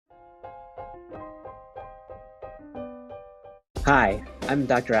Hi, I'm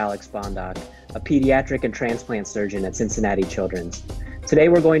Dr. Alex Bondoc, a pediatric and transplant surgeon at Cincinnati Children's. Today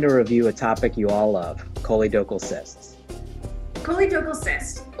we're going to review a topic you all love, choledochal cysts. Choledochal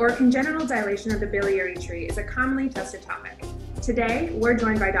cyst, or congenital dilation of the biliary tree, is a commonly tested topic. Today, we're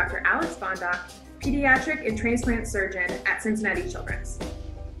joined by Dr. Alex Bondoc, pediatric and transplant surgeon at Cincinnati Children's.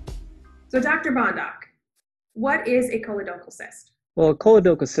 So, Dr. Bondoc, what is a choledochal cyst? Well, a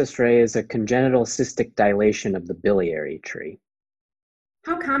choledochal cyst ray is a congenital cystic dilation of the biliary tree.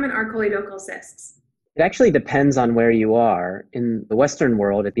 How common are choledochal cysts? It actually depends on where you are. In the Western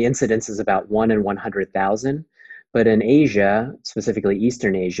world, the incidence is about 1 in 100,000, but in Asia, specifically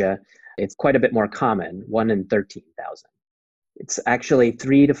Eastern Asia, it's quite a bit more common, 1 in 13,000. It's actually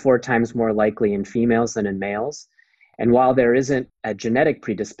 3 to 4 times more likely in females than in males. And while there isn't a genetic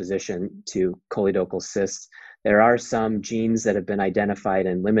predisposition to choledochal cysts, there are some genes that have been identified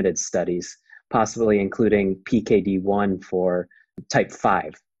in limited studies, possibly including PKD1 for type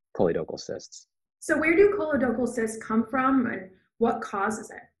 5 choledochal cysts. So, where do choledochal cysts come from and what causes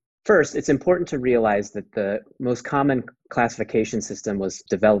it? First, it's important to realize that the most common classification system was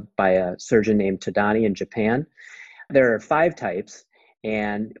developed by a surgeon named Tadani in Japan. There are 5 types,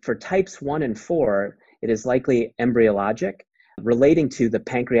 and for types 1 and 4, it is likely embryologic, relating to the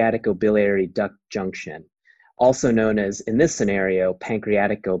pancreatico-biliary duct junction, also known as, in this scenario,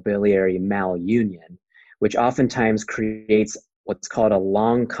 pancreatico-biliary malunion, which oftentimes creates what's called a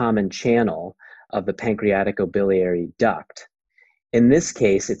long common channel of the pancreatico-biliary duct. In this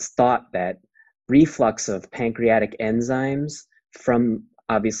case, it's thought that reflux of pancreatic enzymes from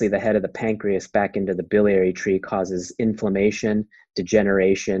obviously the head of the pancreas back into the biliary tree causes inflammation,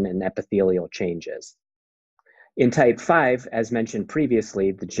 degeneration, and epithelial changes. In type 5, as mentioned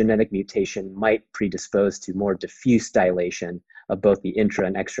previously, the genetic mutation might predispose to more diffuse dilation of both the intra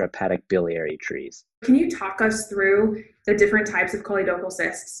and extrahepatic biliary trees. Can you talk us through the different types of choledochal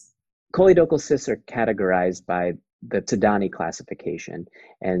cysts? Choledochal cysts are categorized by the Tadani classification,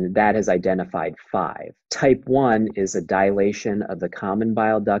 and that has identified 5. Type 1 is a dilation of the common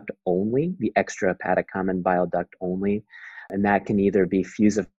bile duct only, the extrahepatic common bile duct only, and that can either be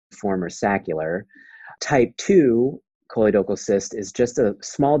fusiform or saccular. Type 2 choledochal cyst is just a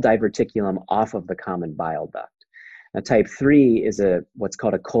small diverticulum off of the common bile duct. Now, type 3 is what's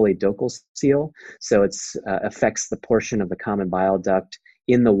called a choledochal seal, so it affects the portion of the common bile duct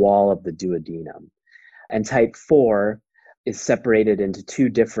in the wall of the duodenum. And type 4 is separated into 2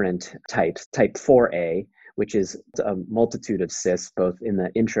 different types. Type 4A, which is a multitude of cysts, both in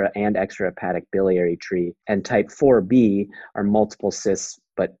the intra and extrahepatic biliary tree, and type 4B are multiple cysts,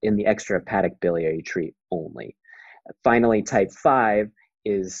 but in the extrahepatic biliary tree only. Finally, type 5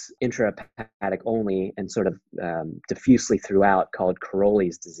 is intrahepatic only and sort of diffusely throughout, called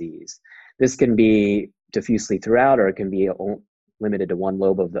Caroli's disease. This can be diffusely throughout, or it can be limited to one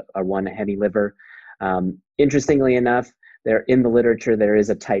lobe of one heavy liver. Interestingly enough, in the literature, there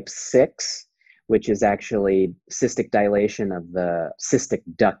is a type 6, which is actually cystic dilation of the cystic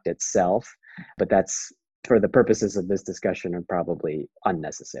duct itself, but that's, for the purposes of this discussion, are probably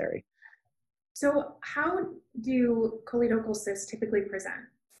unnecessary. So, how do choledochal cysts typically present?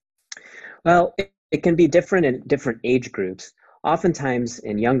 Well, it can be different in different age groups. Oftentimes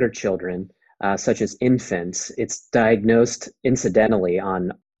in younger children, such as infants, it's diagnosed incidentally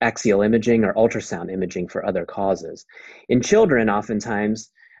on axial imaging or ultrasound imaging for other causes. In children, oftentimes,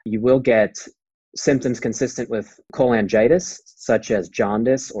 you will get symptoms consistent with cholangitis, such as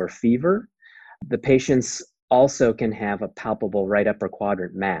jaundice or fever. The patients also can have a palpable right upper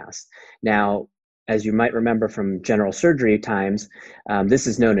quadrant mass. Now, as you might remember from general surgery times, this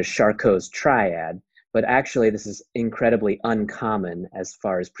is known as Charcot's triad, but actually this is incredibly uncommon as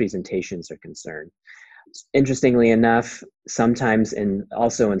far as presentations are concerned. Interestingly enough, sometimes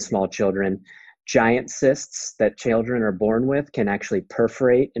also in small children, giant cysts that children are born with can actually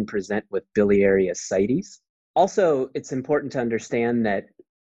perforate and present with biliary ascites. Also, it's important to understand that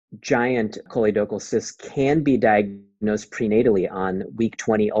giant choledochal cysts can be diagnosed prenatally on week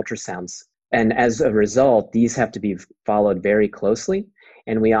 20 ultrasounds. And as a result, these have to be followed very closely.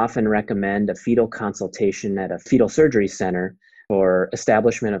 And we often recommend a fetal consultation at a fetal surgery center for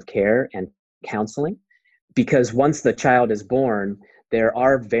establishment of care and counseling. Because once the child is born, there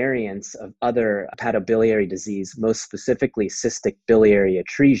are variants of other hepatobiliary disease, most specifically cystic biliary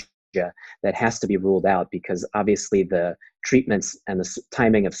atresia, that has to be ruled out because obviously the treatments and the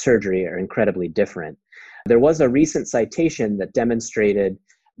timing of surgery are incredibly different. There was a recent citation that demonstrated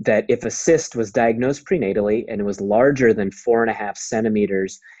that if a cyst was diagnosed prenatally and it was larger than 4.5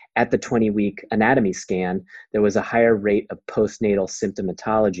 centimeters at the 20-week anatomy scan, there was a higher rate of postnatal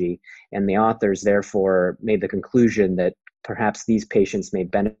symptomatology, and the authors therefore made the conclusion that perhaps these patients may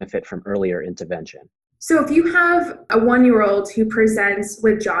benefit from earlier intervention. So, if you have a 1-year-old who presents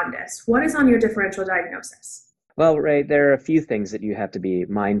with jaundice, what is on your differential diagnosis? Well, Ray, there are a few things that you have to be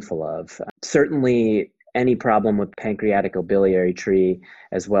mindful of. Certainly, any problem with pancreatic biliary tree,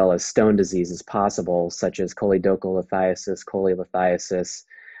 as well as stone disease, is possible, such as choledochal lithiasis, cholelithiasis.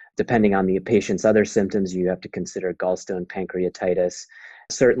 Depending on the patient's other symptoms, you have to consider gallstone pancreatitis.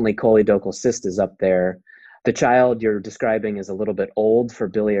 Certainly, choledochal cyst is up there. The child you're describing is a little bit old for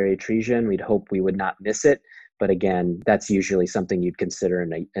biliary atresia, and we'd hope we would not miss it. But again, that's usually something you'd consider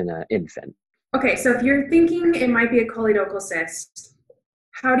in an infant. Okay, so if you're thinking it might be a choledochal cyst,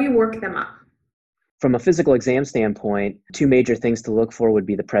 how do you work them up? From a physical exam standpoint, two major things to look for would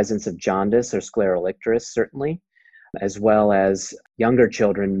be the presence of jaundice or scleral icterus, certainly, as well as younger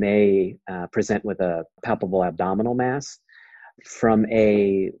children may present with a palpable abdominal mass. From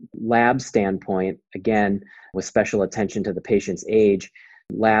a lab standpoint, again, with special attention to the patient's age,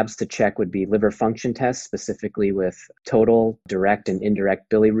 labs to check would be liver function tests, specifically with total, direct, and indirect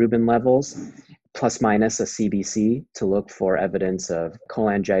bilirubin levels, plus minus a CBC to look for evidence of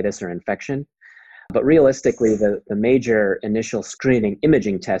cholangitis or infection. But realistically, the major initial screening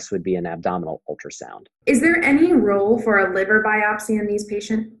imaging test would be an abdominal ultrasound. Is there any role for a liver biopsy in these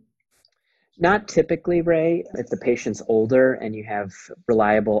patients? Not typically, Ray, if the patient's older and you have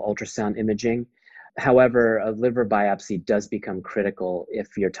reliable ultrasound imaging. However, a liver biopsy does become critical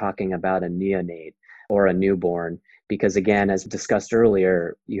if you're talking about a neonate or a newborn, because again, as discussed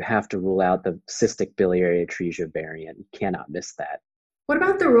earlier, you have to rule out the cystic biliary atresia variant. You cannot miss that. What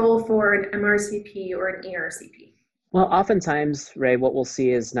about the role for an MRCP or an ERCP? Well, oftentimes, Ray, what we'll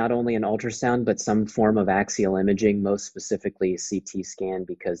see is not only an ultrasound, but some form of axial imaging, most specifically CT scan,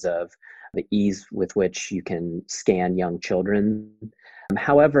 because of the ease with which you can scan young children.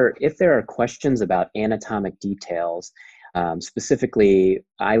 However, if there are questions about anatomic details, specifically,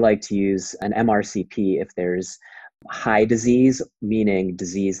 I like to use an MRCP if there's high disease, meaning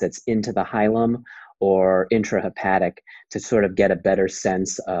disease that's into the hilum, or intrahepatic, to sort of get a better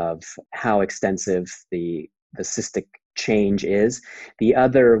sense of how extensive the cystic change is. The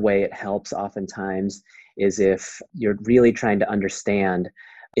other way it helps oftentimes is if you're really trying to understand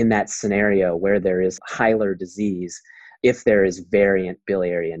in that scenario where there is hilar disease, if there is variant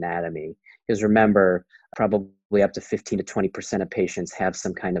biliary anatomy. Because remember, probably up to 15 to 20% of patients have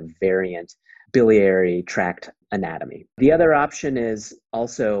some kind of variant biliary tract anatomy. The other option is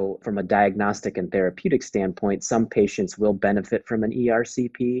also from a diagnostic and therapeutic standpoint, some patients will benefit from an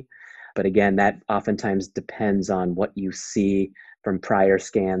ERCP. But again, that oftentimes depends on what you see from prior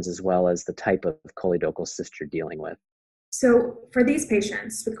scans as well as the type of choledochal cyst you're dealing with. So for these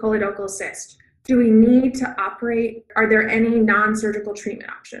patients with choledochal cyst, do we need to operate? Are there any non-surgical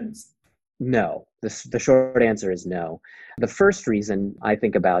treatment options? No, the short answer is no. The first reason I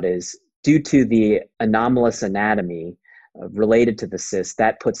think about is due to the anomalous anatomy related to the cyst,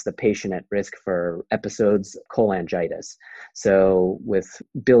 that puts the patient at risk for episodes of cholangitis. So with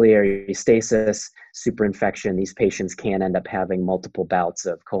biliary stasis, superinfection, these patients can end up having multiple bouts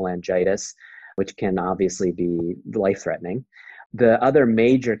of cholangitis, which can obviously be life-threatening. The other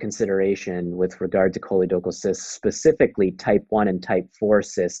major consideration with regard to choledochal cysts, specifically type 1 and type 4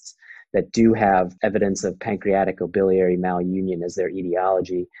 cysts that do have evidence of pancreatic biliary malunion as their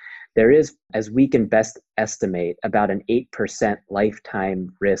etiology, there is, as we can best estimate, about an 8% lifetime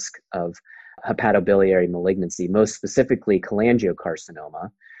risk of hepatobiliary malignancy, most specifically cholangiocarcinoma,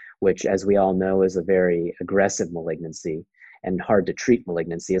 which, as we all know, is a very aggressive malignancy and hard to treat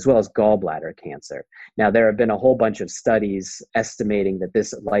malignancy, as well as gallbladder cancer. Now, there have been a whole bunch of studies estimating that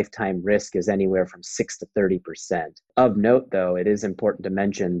this lifetime risk is anywhere from 6 to 30%. Of note, though, it is important to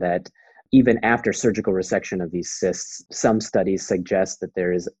mention that even after surgical resection of these cysts, some studies suggest that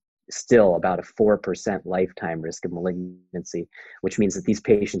there is still about a 4% lifetime risk of malignancy, which means that these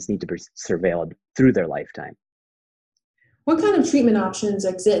patients need to be surveilled through their lifetime. What kind of treatment options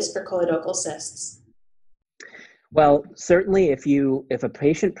exist for choledochal cysts? Well, certainly if a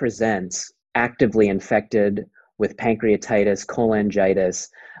patient presents actively infected with pancreatitis, cholangitis,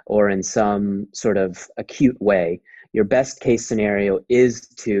 or in some sort of acute way, your best case scenario is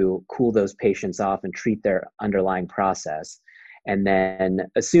to cool those patients off and treat their underlying process. And then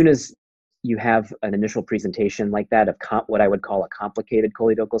as soon as you have an initial presentation like that of what I would call a complicated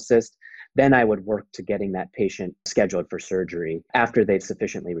choledochal cyst, then I would work to getting that patient scheduled for surgery after they've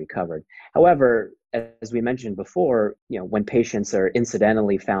sufficiently recovered. However, as we mentioned before, when patients are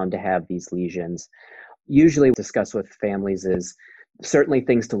incidentally found to have these lesions, usually discuss with families is certainly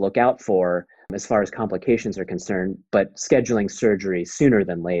things to look out for as far as complications are concerned, but scheduling surgery sooner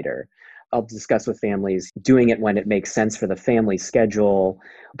than later. I'll discuss with families doing it when it makes sense for the family schedule,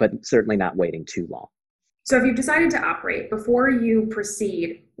 but certainly not waiting too long. So, if you've decided to operate, before you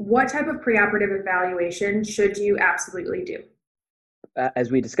proceed, what type of preoperative evaluation should you absolutely do?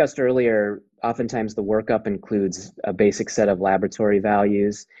 As we discussed earlier, oftentimes the workup includes a basic set of laboratory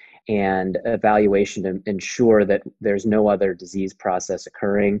values and evaluation to ensure that there's no other disease process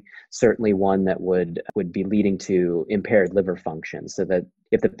occurring, certainly one that would be leading to impaired liver function. So that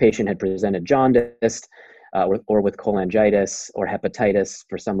if the patient had presented jaundice or with cholangitis or hepatitis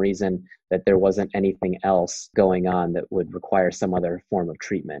for some reason, that there wasn't anything else going on that would require some other form of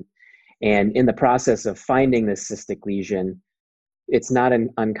treatment. And in the process of finding this cystic lesion, it's not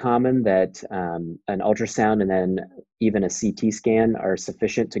uncommon that an ultrasound and then even a CT scan are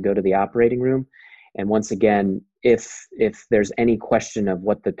sufficient to go to the operating room. And once again, if there's any question of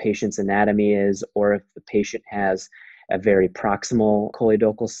what the patient's anatomy is, or if the patient has a very proximal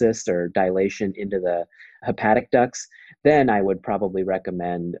choledochal cyst or dilation into the hepatic ducts, then I would probably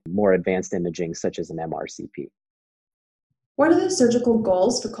recommend more advanced imaging such as an MRCP. What are the surgical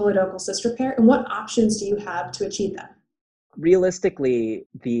goals for choledochal cyst repair, and what options do you have to achieve them? Realistically,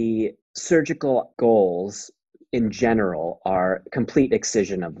 the surgical goals in general are complete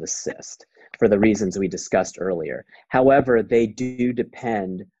excision of the cyst for the reasons we discussed earlier. However, they do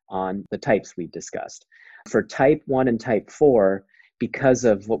depend on the types we discussed. For type 1 and type 4, because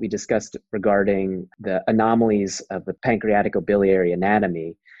of what we discussed regarding the anomalies of the pancreaticobiliary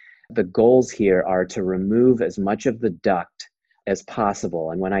anatomy, the goals here are to remove as much of the duct as possible.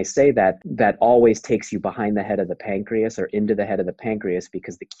 And when I say that, that always takes you behind the head of the pancreas or into the head of the pancreas,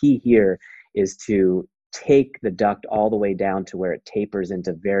 because the key here is to take the duct all the way down to where it tapers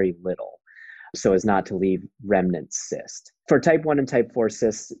into very little, so as not to leave remnant cyst. For type 1 and type 4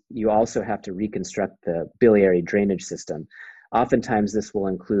 cysts, you also have to reconstruct the biliary drainage system. Oftentimes, this will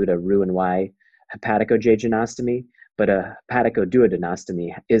include a Roux-en-Y hepaticojejunostomy, but a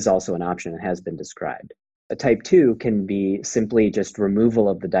hepaticoduodenostomy is also an option and has been described. A type 2 can be simply just removal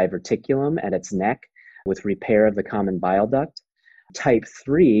of the diverticulum at its neck with repair of the common bile duct. Type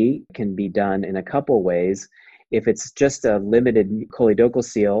 3 can be done in a couple ways. If it's just a limited choledochal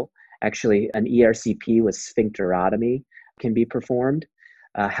seal, actually an ERCP with sphincterotomy can be performed.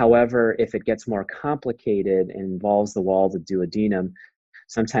 However, if it gets more complicated and involves the walls of duodenum,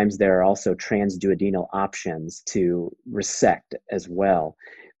 sometimes there are also transduodenal options to resect as well.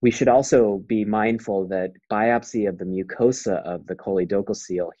 We should also be mindful that biopsy of the mucosa of the choledochal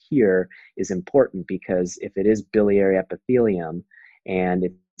seal here is important, because if it is biliary epithelium and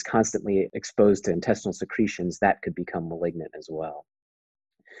it's constantly exposed to intestinal secretions, that could become malignant as well.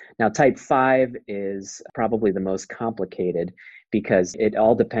 Now, type 5 is probably the most complicated because it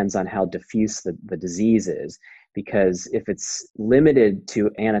all depends on how diffuse the disease is. Because if it's limited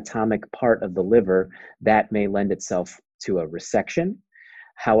to anatomic part of the liver, that may lend itself to a resection.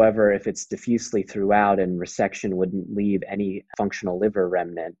 However, if it's diffusely throughout and resection wouldn't leave any functional liver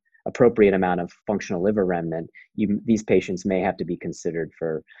remnant, appropriate amount of functional liver remnant, these patients may have to be considered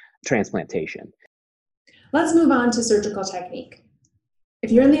for transplantation. Let's move on to surgical technique.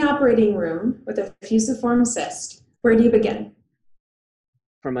 If you're in the operating room with a fusiform cyst, where do you begin?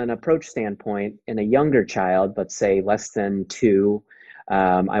 From an approach standpoint, in a younger child, let's say less than 2,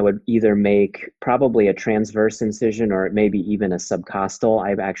 I would either make probably a transverse incision or maybe even a subcostal.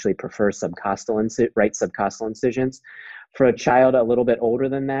 I actually prefer right subcostal incisions. For a child a little bit older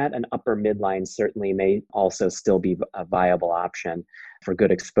than that, an upper midline certainly may also still be a viable option for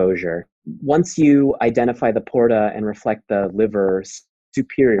good exposure. Once you identify the porta and reflect the liver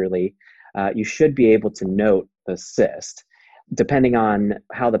superiorly, you should be able to note the cyst. Depending on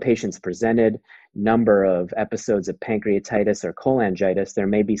how the patient's presented, number of episodes of pancreatitis or cholangitis, there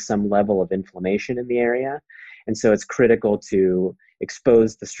may be some level of inflammation in the area. And so it's critical to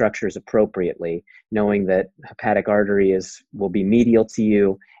expose the structures appropriately, knowing that hepatic artery will be medial to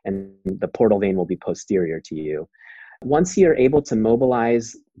you and the portal vein will be posterior to you. Once you're able to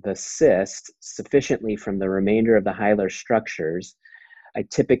mobilize the cyst sufficiently from the remainder of the hilar structures, I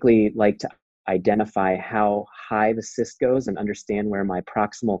typically like to identify how high the cyst goes and understand where my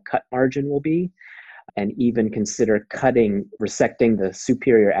proximal cut margin will be, and even consider resecting the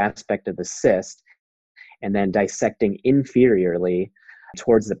superior aspect of the cyst and then dissecting inferiorly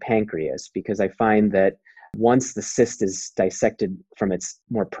towards the pancreas, because I find that once the cyst is dissected from its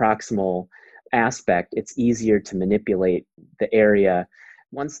more proximal aspect, it's easier to manipulate the area.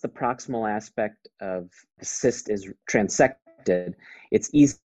 Once the proximal aspect of the cyst is transected, it's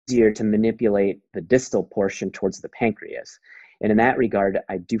easier to manipulate the distal portion towards the pancreas. And in that regard,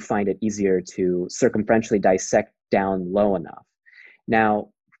 I do find it easier to circumferentially dissect down low enough. Now,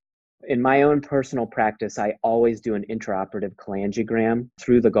 In my own personal practice, I always do an intraoperative cholangiogram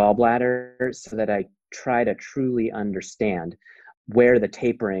through the gallbladder so that I try to truly understand where the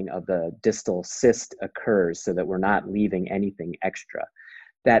tapering of the distal cyst occurs so that we're not leaving anything extra.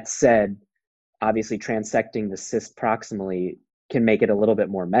 That said, obviously transecting the cyst proximally can make it a little bit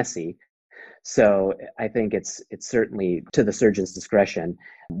more messy. So I think it's certainly to the surgeon's discretion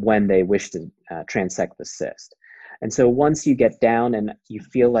when they wish to transect the cyst. And so once you get down and you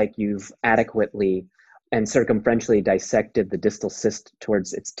feel like you've adequately and circumferentially dissected the distal cyst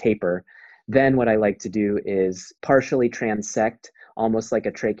towards its taper, then what I like to do is partially transect, almost like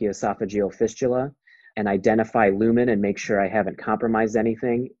a tracheoesophageal fistula, and identify lumen and make sure I haven't compromised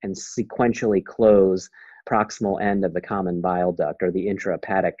anything, and sequentially close proximal end of the common bile duct or the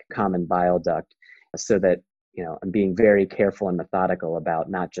intrahepatic common bile duct so that I'm being very careful and methodical about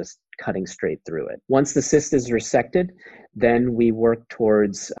not just cutting straight through it. Once the cyst is resected, then we work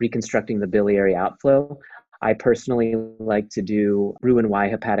towards reconstructing the biliary outflow. I personally like to do Roux-en-Y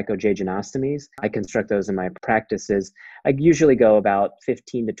hepaticojejunostomies. I construct those in my practices. I usually go about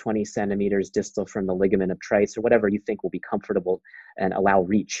 15 to 20 centimeters distal from the ligament of Treitz or whatever you think will be comfortable and allow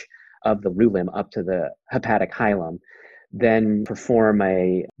reach of the roux limb up to the hepatic hilum. Then perform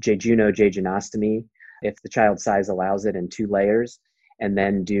a jejunostomy if the child's size allows it in 2 layers, and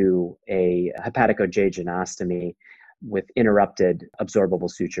then do a hepaticojejunostomy with interrupted absorbable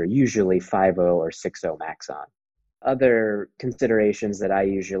suture, usually 5.0 or 6.0 maxon. Other considerations that I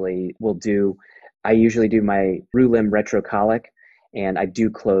usually do my roux limb retrocolic, and I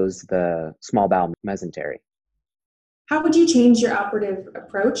do close the small bowel mesentery. How would you change your operative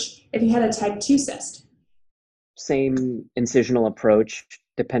approach if you had a type 2 cyst? Same incisional approach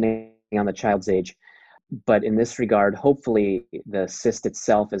depending on the child's age. But in this regard, hopefully the cyst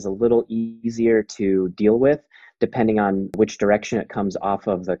itself is a little easier to deal with depending on which direction it comes off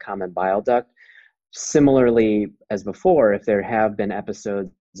of the common bile duct. Similarly, as before, if there have been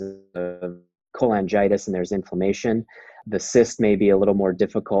episodes of cholangitis and there's inflammation, the cyst may be a little more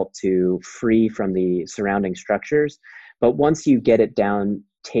difficult to free from the surrounding structures. But once you get it down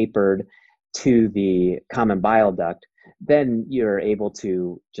tapered to the common bile duct, then you're able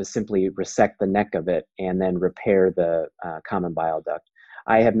to just simply resect the neck of it and then repair the common bile duct.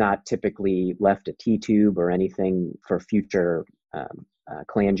 I have not typically left a T-tube or anything for future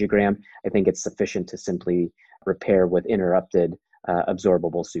cholangiogram. I think it's sufficient to simply repair with interrupted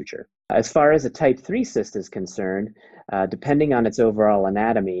absorbable suture. As far as a type 3 cyst is concerned, depending on its overall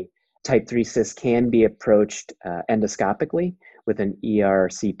anatomy, type 3 cysts can be approached endoscopically with an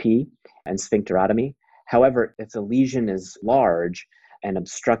ERCP and sphincterotomy. However, if the lesion is large and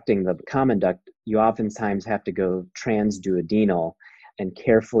obstructing the common duct, you oftentimes have to go transduodenal and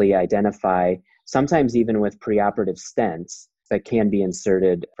carefully identify, sometimes even with preoperative stents that can be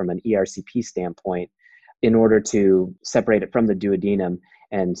inserted from an ERCP standpoint in order to separate it from the duodenum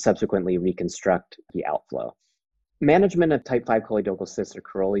and subsequently reconstruct the outflow. Management of type 5 choledochal cyst or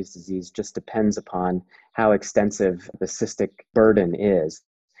Caroli's disease just depends upon how extensive the cystic burden is.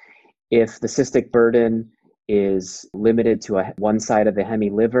 If the cystic burden is limited to one side of the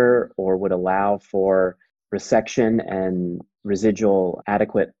hemiliver or would allow for resection and residual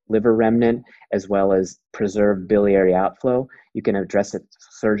adequate liver remnant, as well as preserved biliary outflow, you can address it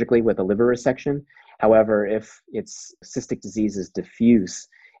surgically with a liver resection. However, if its cystic disease is diffuse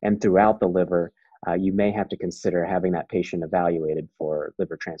and throughout the liver, you may have to consider having that patient evaluated for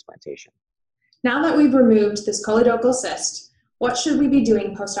liver transplantation. Now that we've removed this choledochal cyst, what should we be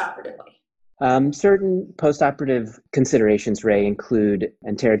doing postoperatively? Certain postoperative considerations, Ray, include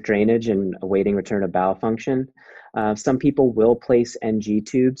enteric drainage and awaiting return of bowel function. Some people will place NG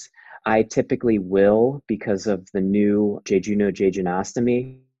tubes. I typically will because of the new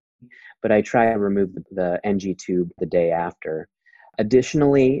jejunostomy, but I try to remove the NG tube the day after.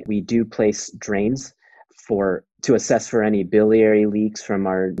 Additionally, we do place drains to assess for any biliary leaks from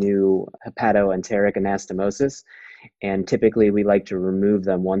our new hepatoenteric anastomosis. And typically we like to remove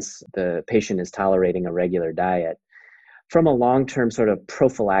them once the patient is tolerating a regular diet. From a long-term sort of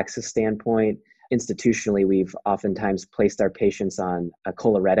prophylaxis standpoint, institutionally, we've oftentimes placed our patients on a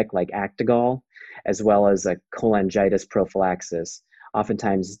choleretic like Actigol, as well as a cholangitis prophylaxis,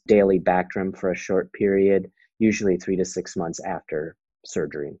 oftentimes daily Bactrim for a short period, usually 3 to 6 months after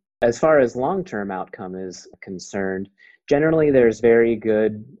surgery. As far as long-term outcome is concerned, generally there's very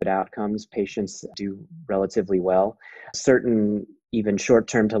good outcomes. Patients do relatively well. Certain even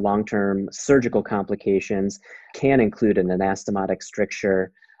short-term to long-term surgical complications can include an anastomotic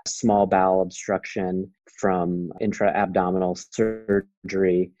stricture, small bowel obstruction from intra-abdominal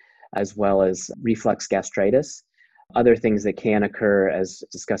surgery, as well as reflux gastritis. Other things that can occur, as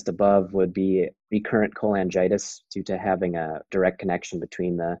discussed above, would be recurrent cholangitis due to having a direct connection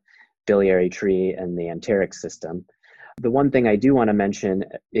between the biliary tree and the enteric system. The one thing I do want to mention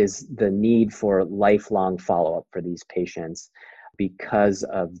is the need for lifelong follow-up for these patients because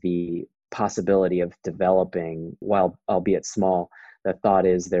of the possibility of developing, while albeit small, the thought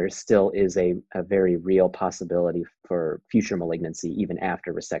is there still is a very real possibility for future malignancy even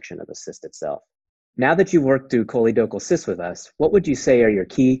after resection of the cyst itself. Now that you've worked through choledochal cysts with us, what would you say are your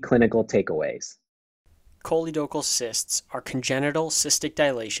key clinical takeaways? Choledochal cysts are congenital cystic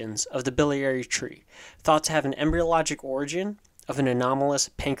dilations of the biliary tree, thought to have an embryologic origin of an anomalous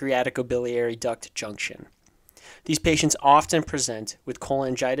pancreaticobiliary duct junction. These patients often present with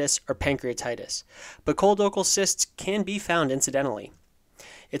cholangitis or pancreatitis, but choledochal cysts can be found incidentally.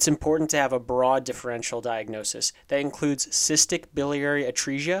 It's important to have a broad differential diagnosis that includes cystic biliary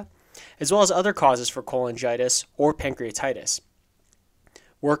atresia, as well as other causes for cholangitis or pancreatitis.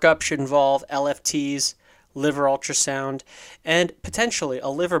 Workup should involve LFTs, liver ultrasound, and potentially a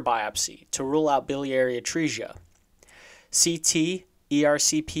liver biopsy to rule out biliary atresia. CT,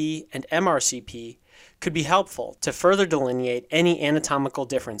 ERCP, and MRCP could be helpful to further delineate any anatomical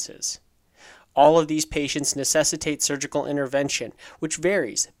differences. All of these patients necessitate surgical intervention, which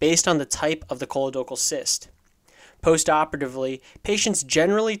varies based on the type of the choledochal cyst. Postoperatively, patients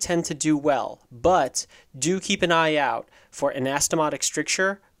generally tend to do well, but do keep an eye out for anastomotic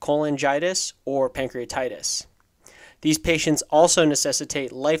stricture, cholangitis, or pancreatitis. These patients also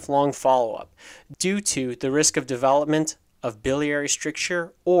necessitate lifelong follow-up due to the risk of development of biliary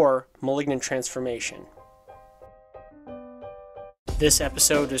stricture or malignant transformation. This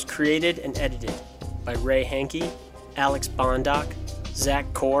episode was created and edited by Ray Hankey, Alex Bondoc,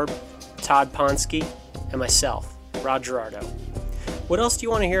 Zach Korb, Todd Ponsky, and myself, Rod Gerardo. What else do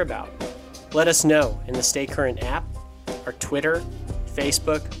you want to hear about? Let us know in the Stay Current app, our Twitter,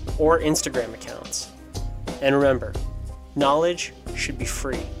 Facebook, or Instagram accounts. And remember, knowledge should be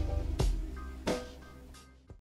free.